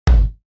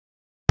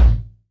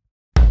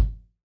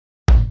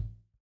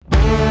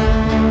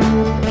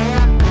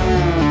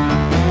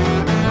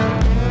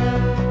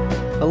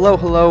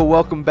Hello,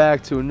 welcome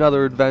back to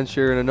another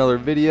adventure and another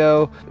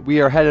video. We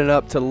are heading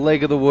up to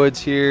Lake of the Woods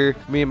here.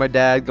 Me and my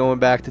dad going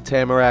back to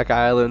Tamarack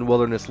Island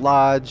Wilderness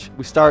Lodge.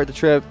 We start the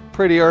trip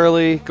pretty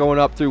early, going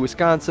up through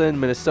Wisconsin,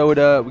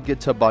 Minnesota. We get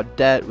to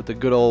Baudette with a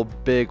good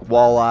old big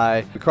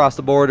walleye. We cross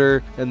the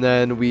border and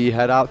then we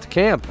head out to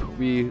camp.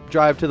 We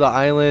drive to the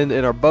island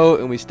in our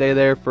boat and we stay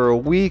there for a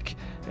week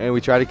and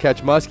we try to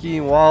catch musky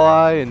and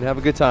walleye and have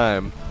a good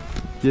time.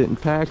 Getting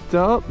packed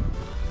up,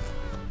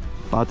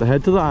 about to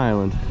head to the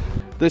island.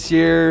 This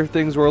year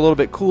things were a little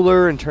bit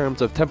cooler in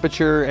terms of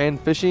temperature and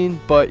fishing,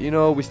 but you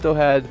know, we still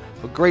had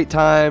a great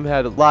time,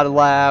 had a lot of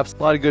laughs, a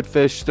lot of good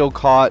fish still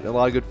caught, and a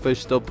lot of good fish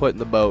still put in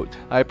the boat.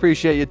 I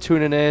appreciate you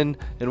tuning in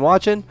and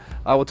watching.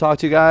 I will talk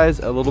to you guys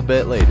a little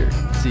bit later.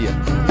 See ya.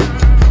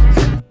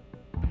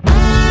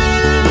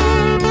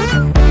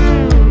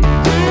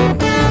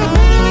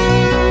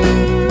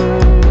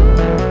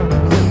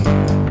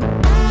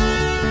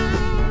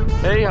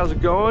 How's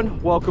it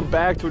going? Welcome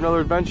back to another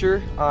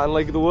adventure on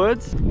Lake of the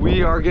Woods.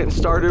 We are getting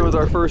started with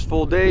our first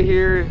full day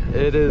here.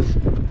 It is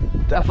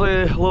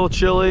definitely a little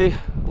chilly,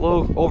 a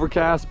little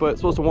overcast, but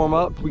it's supposed to warm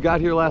up. We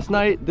got here last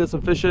night, did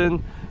some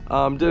fishing,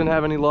 didn't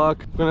have any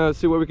luck. We're gonna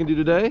see what we can do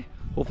today.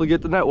 Hopefully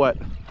get the net wet.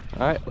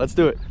 All right, let's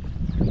do it.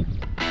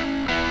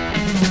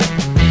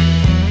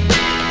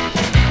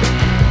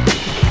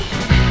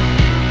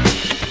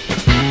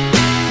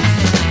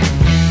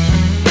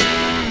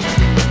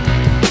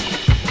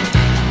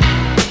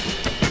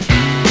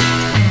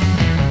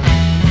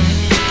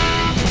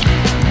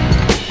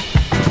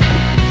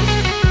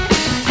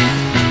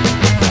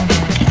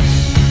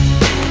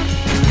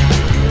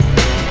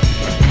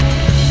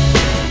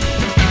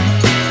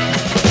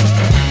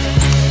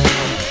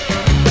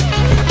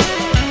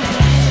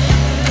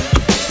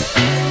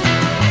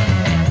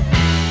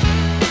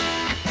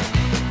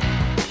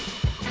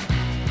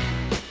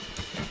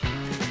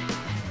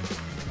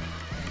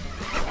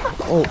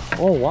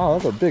 Oh wow,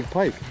 that's a big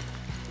pike.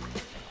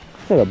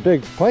 Had a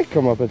big pike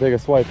come up and take a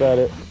swipe at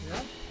it.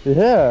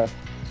 Yeah.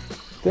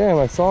 Damn,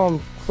 I saw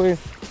him pretty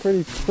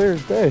clear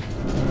as day.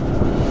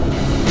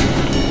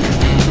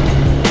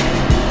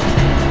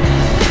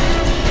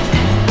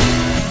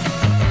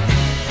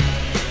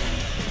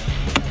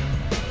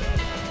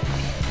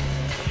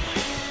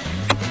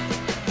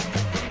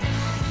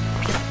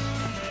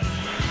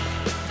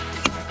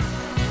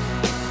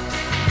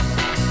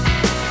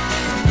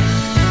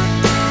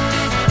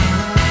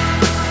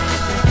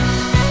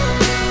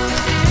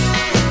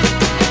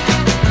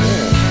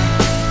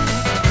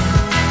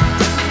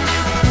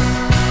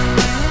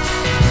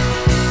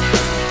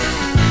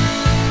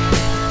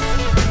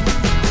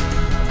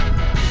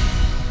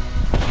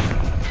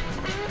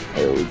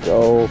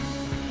 Go.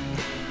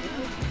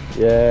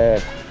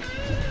 Yeah.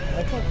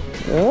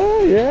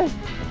 Oh, yeah.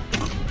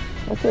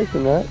 I'll take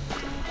the net.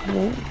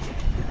 Yeah.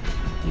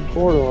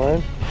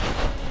 Borderline.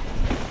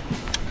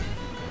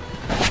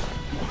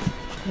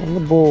 On the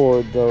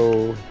board,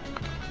 though.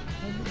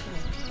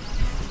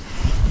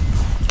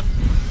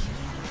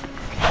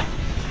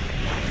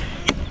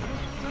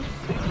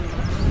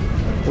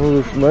 Well,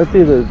 this might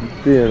be the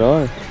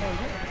DNR.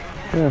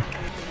 Yeah.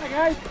 Hi,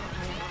 guys.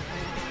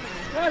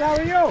 Good, how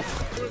are you?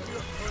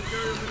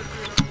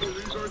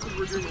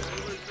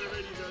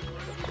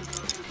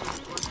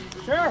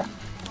 Sure.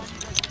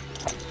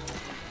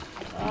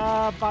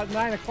 About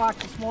 9 o'clock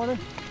this morning.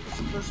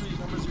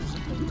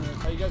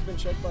 Have you guys been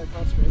checked by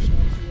conservation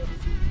officer yet?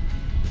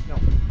 No.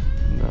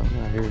 No,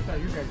 not here. No,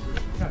 you guys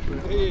are.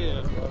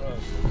 Yeah.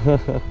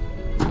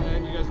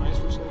 And you guys nice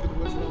for Lake of the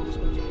Woods now?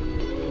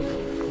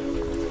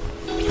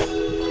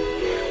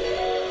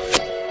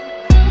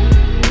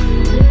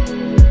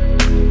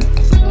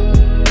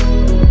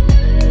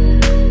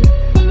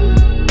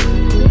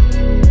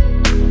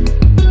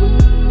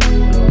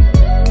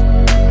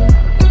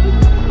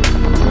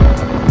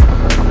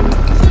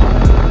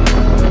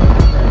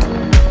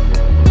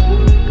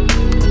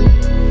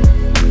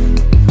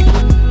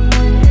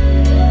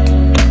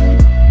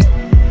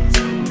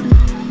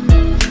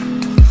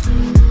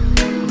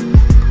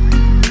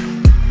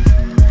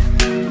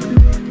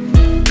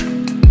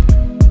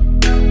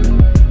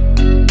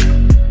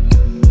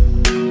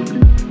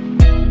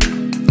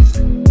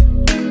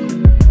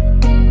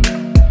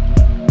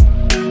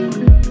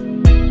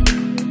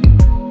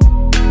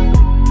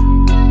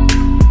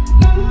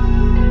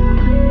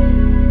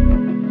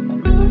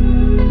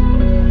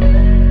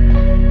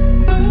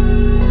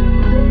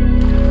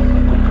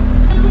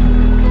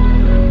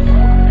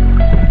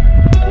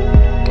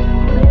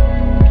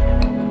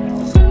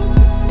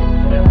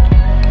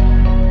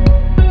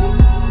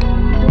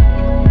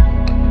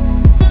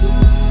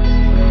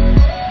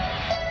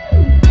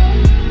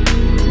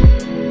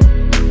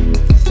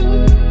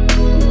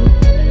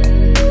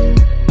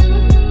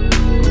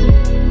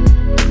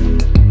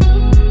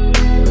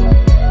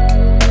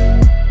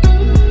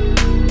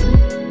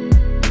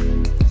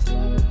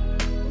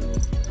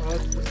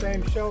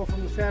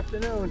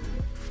 Afternoon.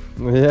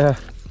 Yeah,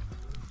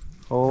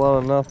 whole lot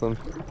of nothing.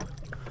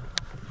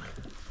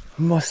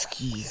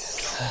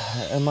 Muskies,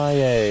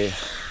 MIA.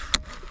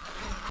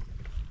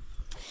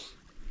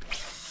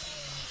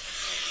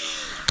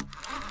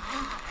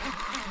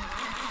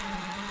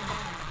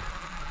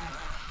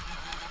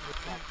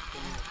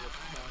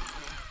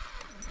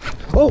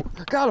 Oh,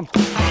 got him.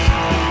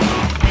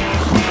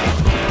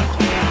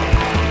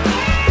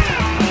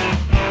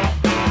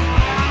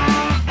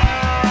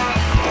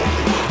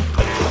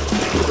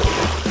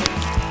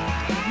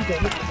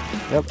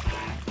 Yep,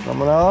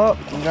 coming up.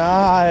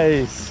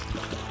 Nice.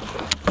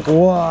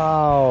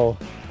 Wow.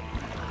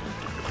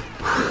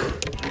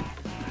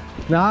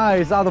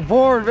 Nice, on the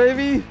board,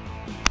 baby.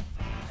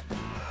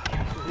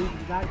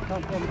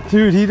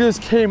 Dude, he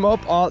just came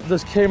up on,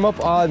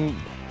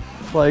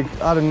 like,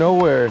 out of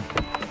nowhere.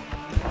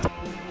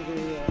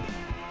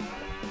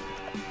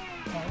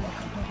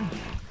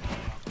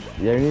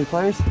 Yeah, you need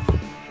pliers?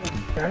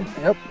 Okay.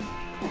 Yep.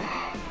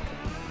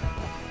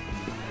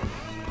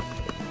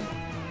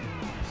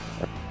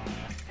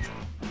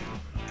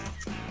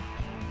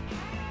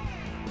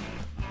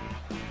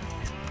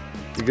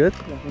 You good?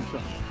 Yeah, I think so.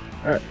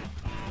 All right.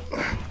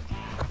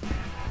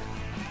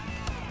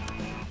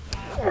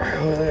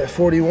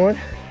 41.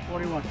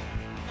 41.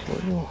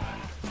 41.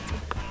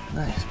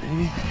 Nice,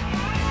 baby.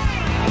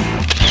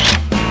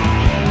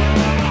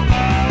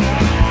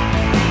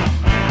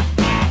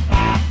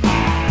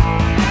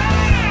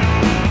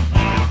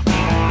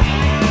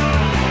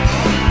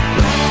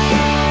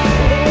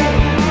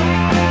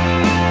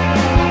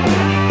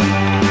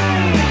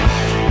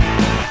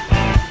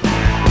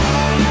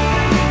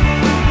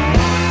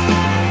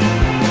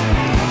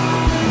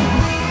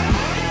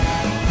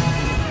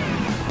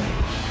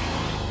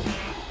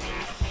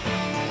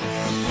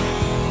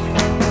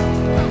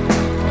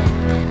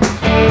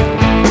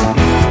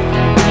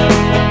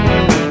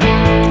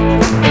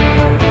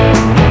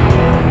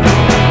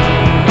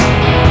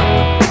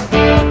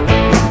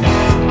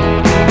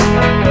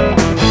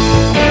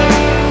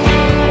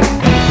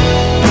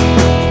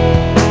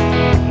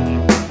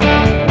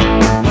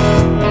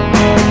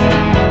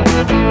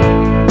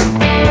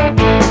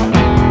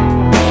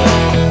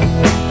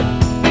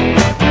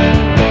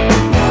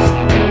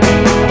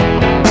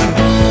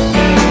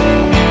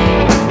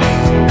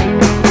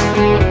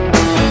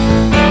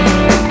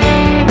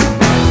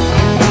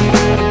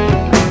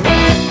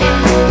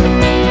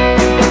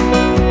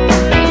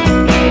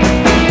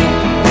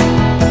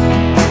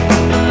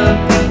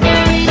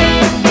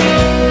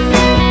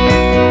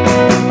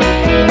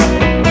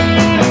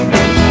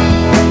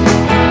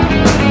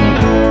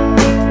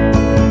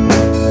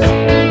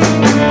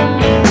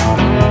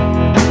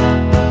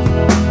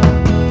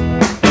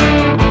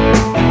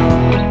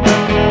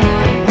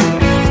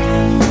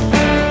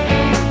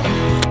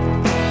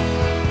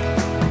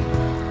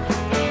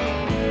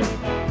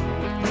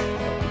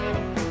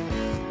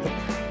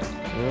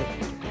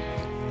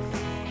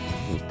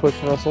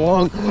 Pushing us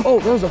along. Oh,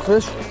 there's a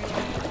fish.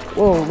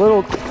 Whoa,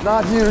 little,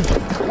 not huge.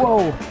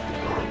 Whoa.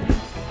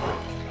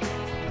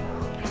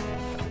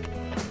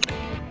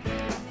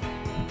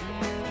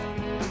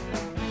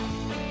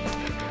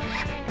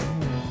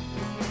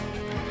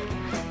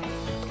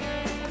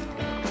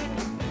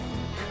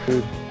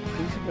 Dude.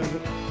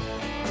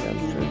 Yeah, I'm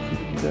just trying to keep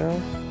him down.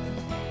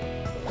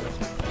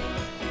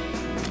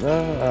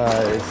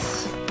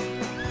 Nice.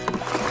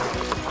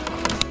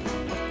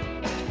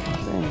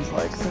 Things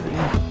like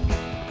that.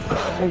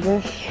 I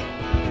guess.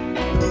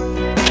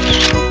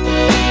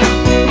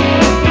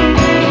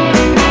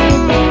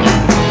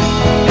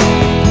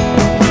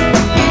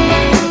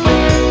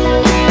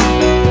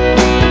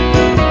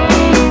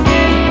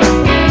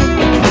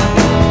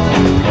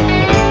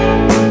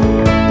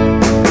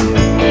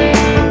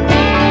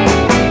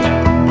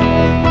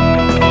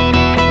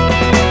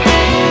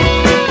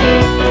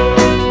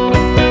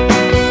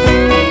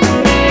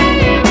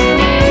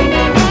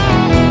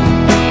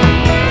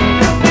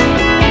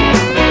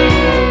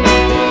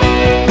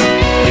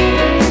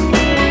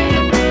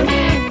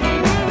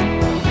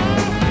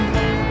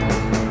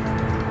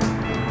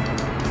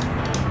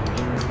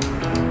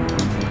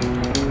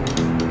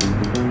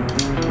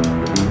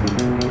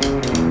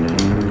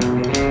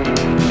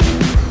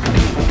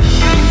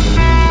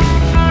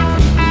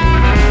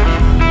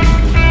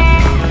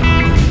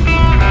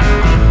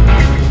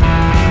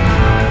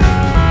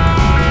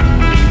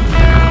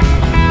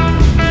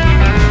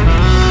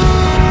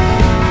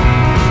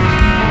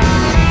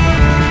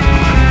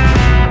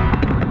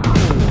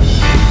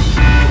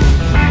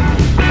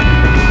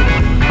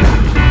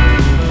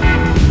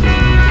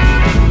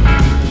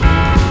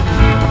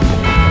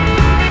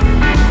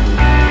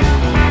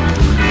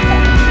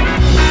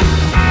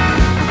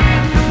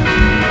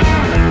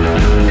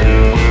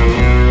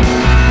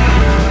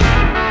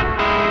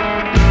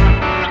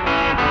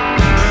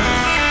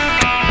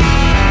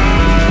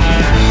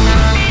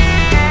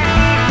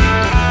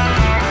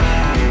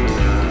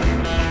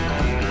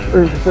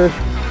 There's a fish.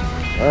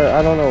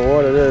 I don't know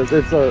what it is.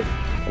 I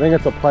think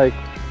it's a pike.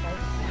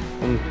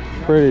 I'm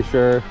pretty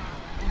sure.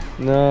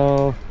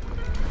 No.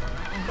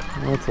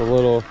 That's a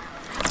little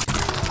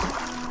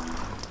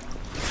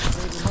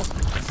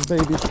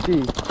baby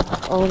ski.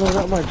 Oh no,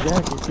 not my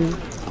jacket, dude.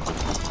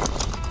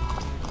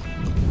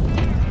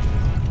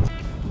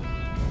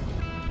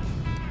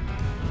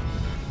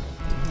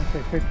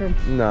 Okay, picture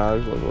him? Nah,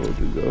 there's one little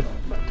dude though.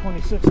 About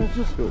 26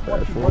 inches. Feel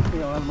bad for him. What's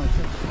the on my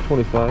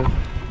 25.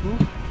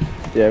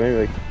 Yeah,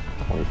 maybe like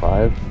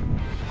 25.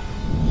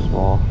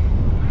 Small.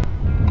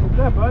 What's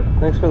that, bud?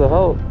 Thanks for the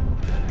help.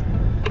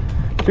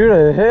 Dude,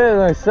 I hit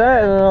and I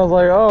sat and I was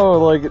like,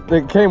 oh, like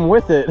it came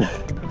with it.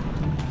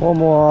 One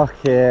more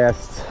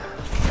cast.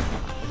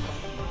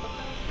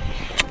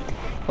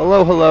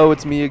 Hello,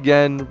 it's me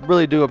again.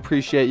 Really do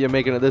appreciate you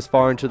making it this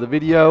far into the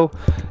video.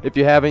 If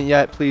you haven't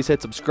yet, please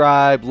hit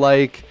subscribe,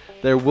 like.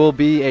 There will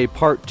be a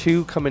part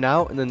 2 coming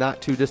out in the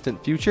not too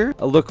distant future.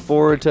 I look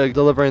forward to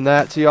delivering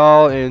that to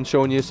y'all and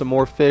showing you some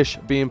more fish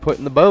being put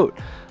in the boat.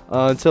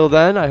 Until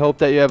then, I hope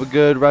that you have a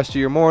good rest of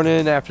your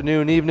morning,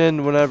 afternoon,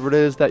 evening, whenever it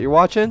is that you're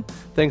watching.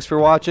 Thanks for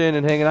watching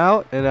and hanging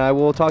out, and I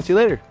will talk to you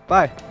later.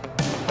 Bye.